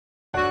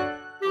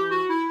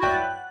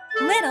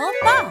little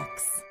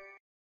fox.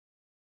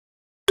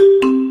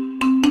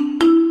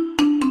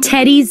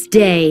 Teddy's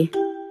Day.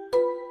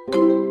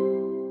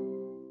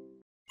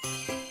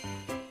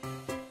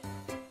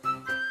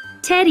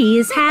 Teddy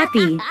is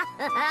happy.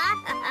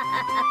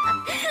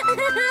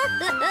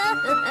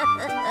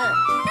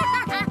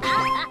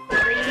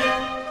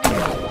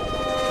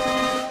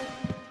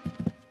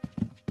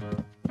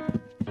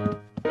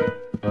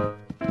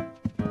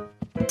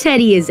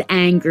 Teddy is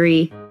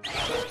angry.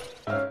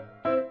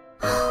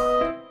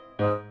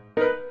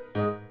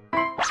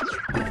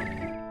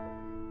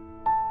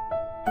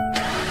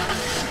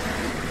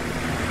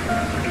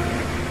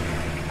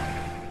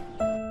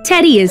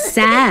 Teddy is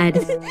sad.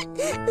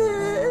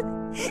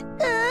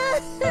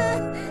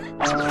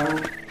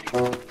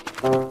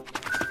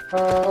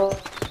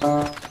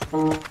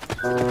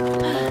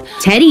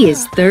 Teddy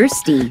is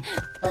thirsty.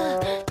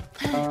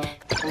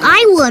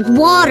 I want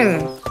water.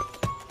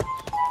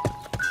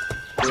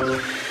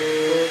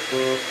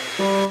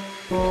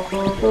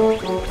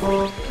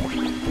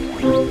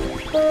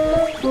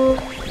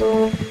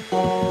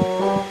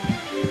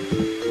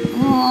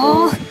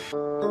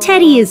 Aww.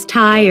 Teddy is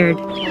tired.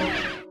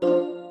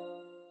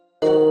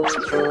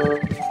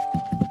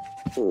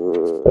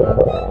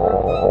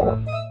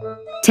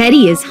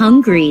 Teddy is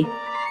hungry.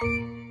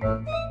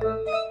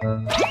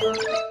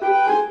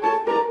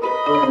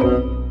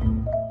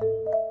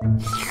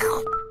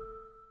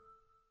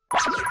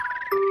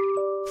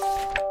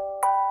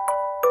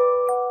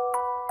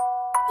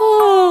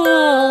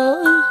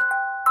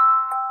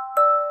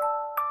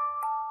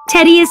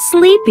 Teddy is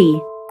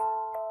sleepy.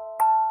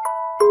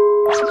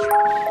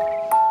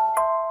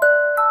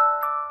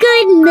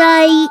 Good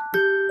night.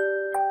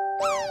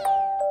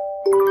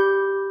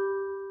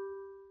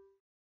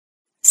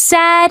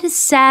 Sad,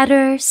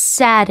 sadder,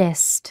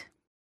 saddest.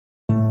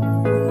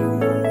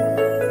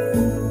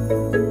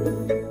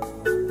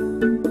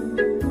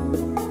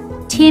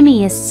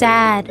 Timmy is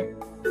sad.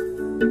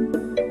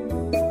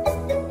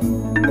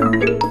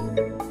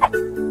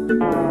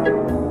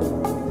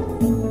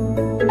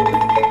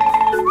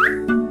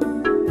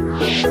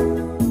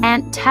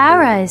 Aunt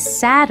Tara is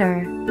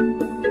sadder.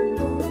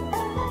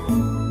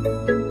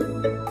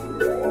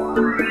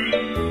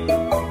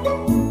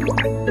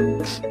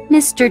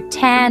 Mr.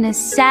 Tan is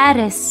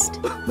saddest.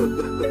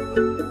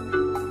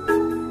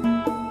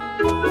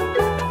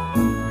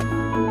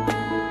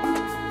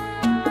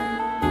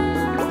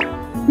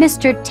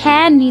 Mr.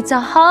 Tan needs a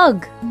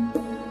hug.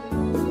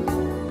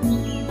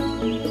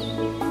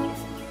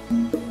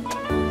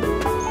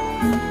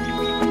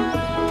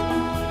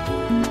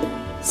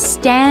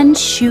 Stan's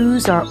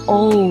shoes are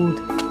old.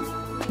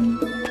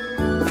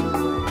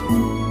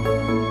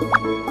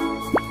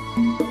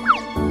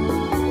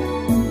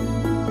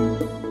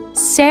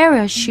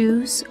 Sarah's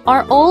shoes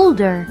are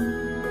older.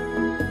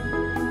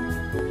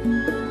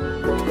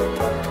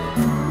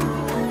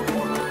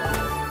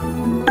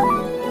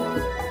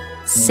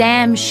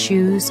 Sam's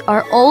shoes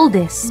are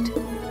oldest.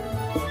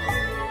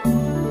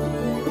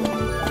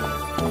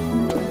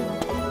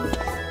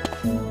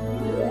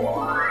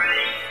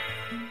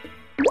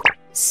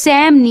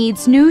 Sam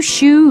needs new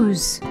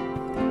shoes.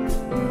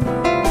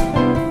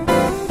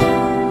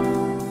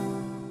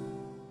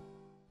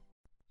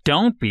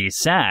 Don't be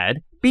sad,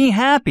 be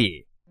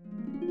happy.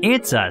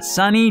 It's a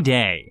sunny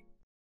day.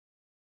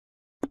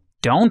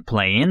 Don't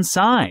play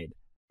inside.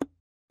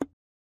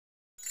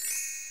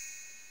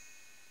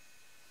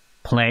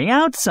 Play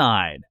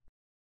outside.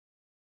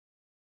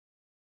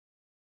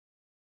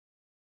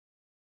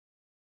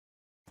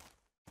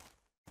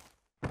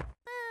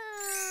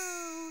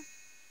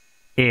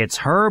 It's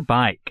her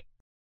bike.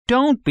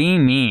 Don't be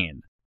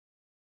mean.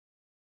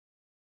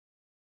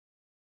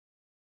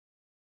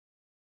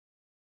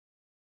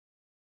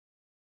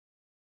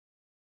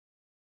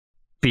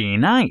 Be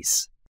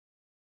nice.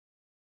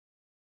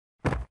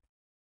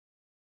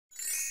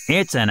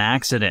 It's an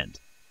accident.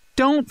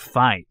 Don't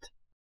fight.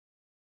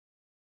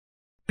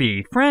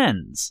 Be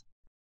friends.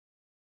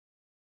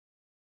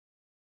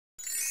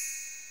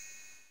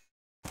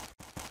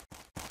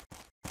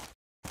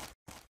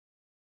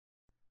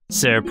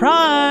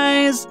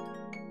 Surprise!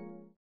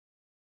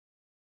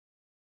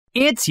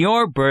 It's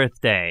your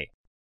birthday.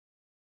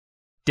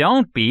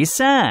 Don't be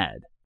sad.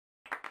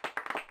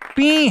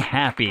 Be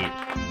happy.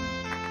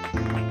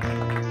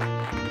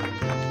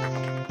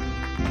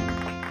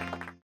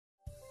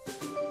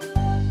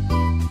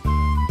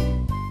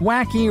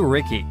 Wacky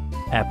Ricky,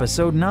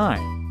 Episode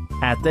 9,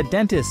 At the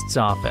Dentist's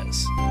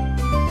Office.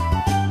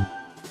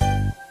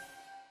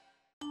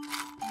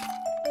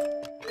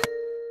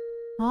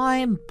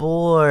 I'm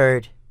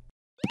bored.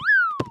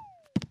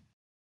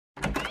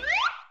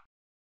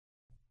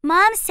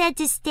 Mom said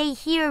to stay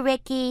here,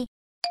 Ricky.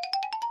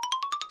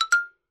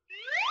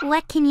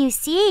 What can you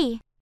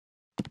see?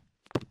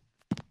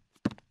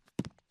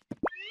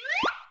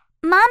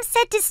 Mom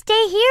said to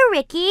stay here,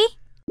 Ricky.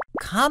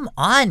 Come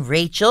on,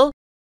 Rachel.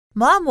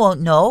 Mom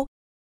won't know.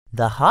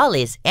 The hall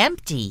is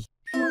empty.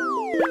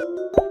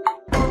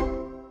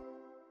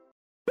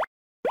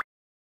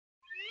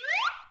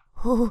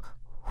 Who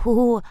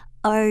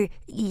are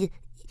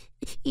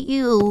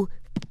You.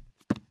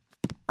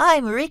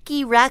 I'm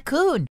Ricky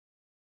Raccoon.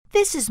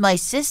 This is my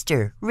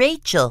sister,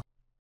 Rachel.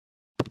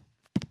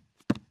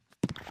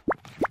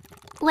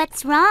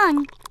 What's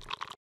wrong?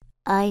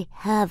 I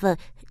have a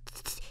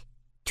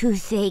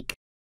toothache.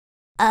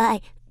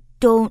 I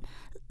don't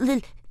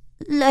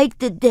like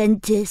the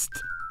dentist.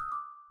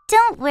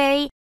 Don't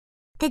worry.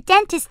 The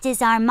dentist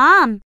is our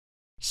mom.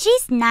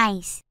 She's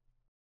nice.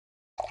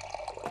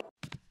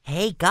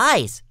 Hey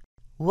guys,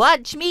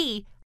 watch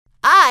me.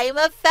 I'm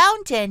a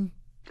fountain.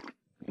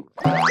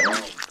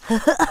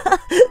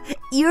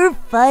 You're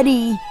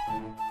funny.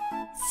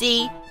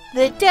 See,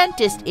 the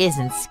dentist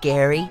isn't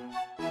scary.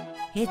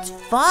 It's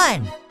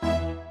fun.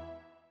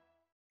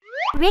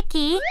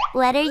 Ricky,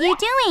 what are you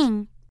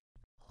doing?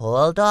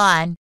 Hold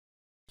on.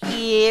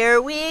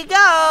 Here we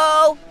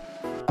go.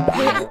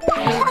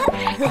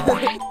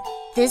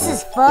 This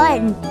is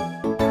fun.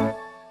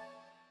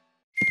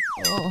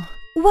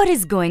 What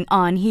is going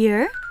on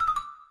here?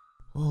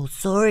 Oh,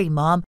 sorry,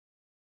 Mom.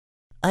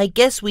 I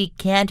guess we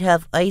can't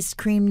have ice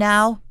cream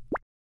now.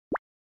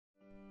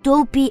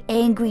 Don't be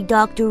angry,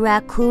 Dr.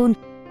 Raccoon.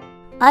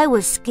 I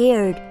was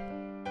scared.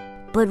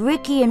 But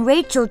Ricky and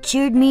Rachel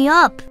cheered me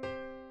up.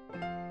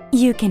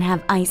 You can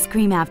have ice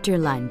cream after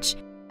lunch.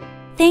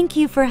 Thank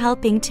you for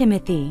helping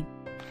Timothy.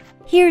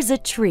 Here's a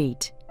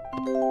treat.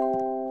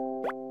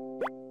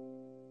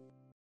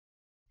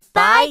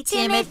 Bye,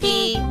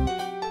 Timothy.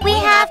 We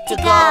have to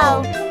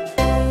go.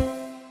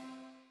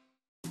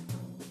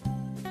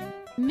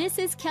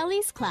 Mrs.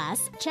 Kelly's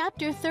Class,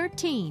 Chapter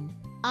 13.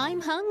 I'm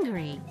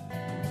hungry.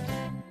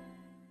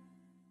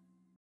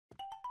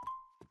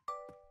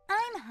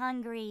 I'm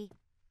hungry.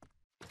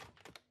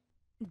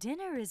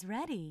 Dinner is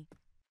ready.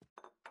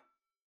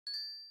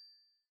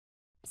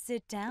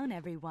 Sit down,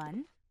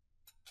 everyone.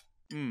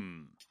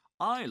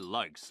 I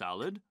like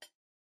salad.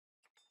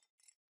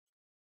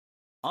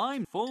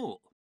 I'm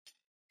full.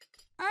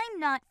 I'm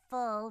not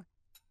full.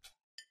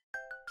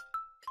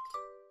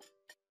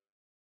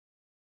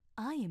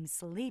 I am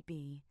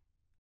sleepy.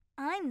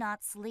 I'm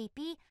not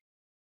sleepy.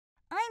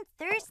 I'm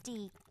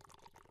thirsty.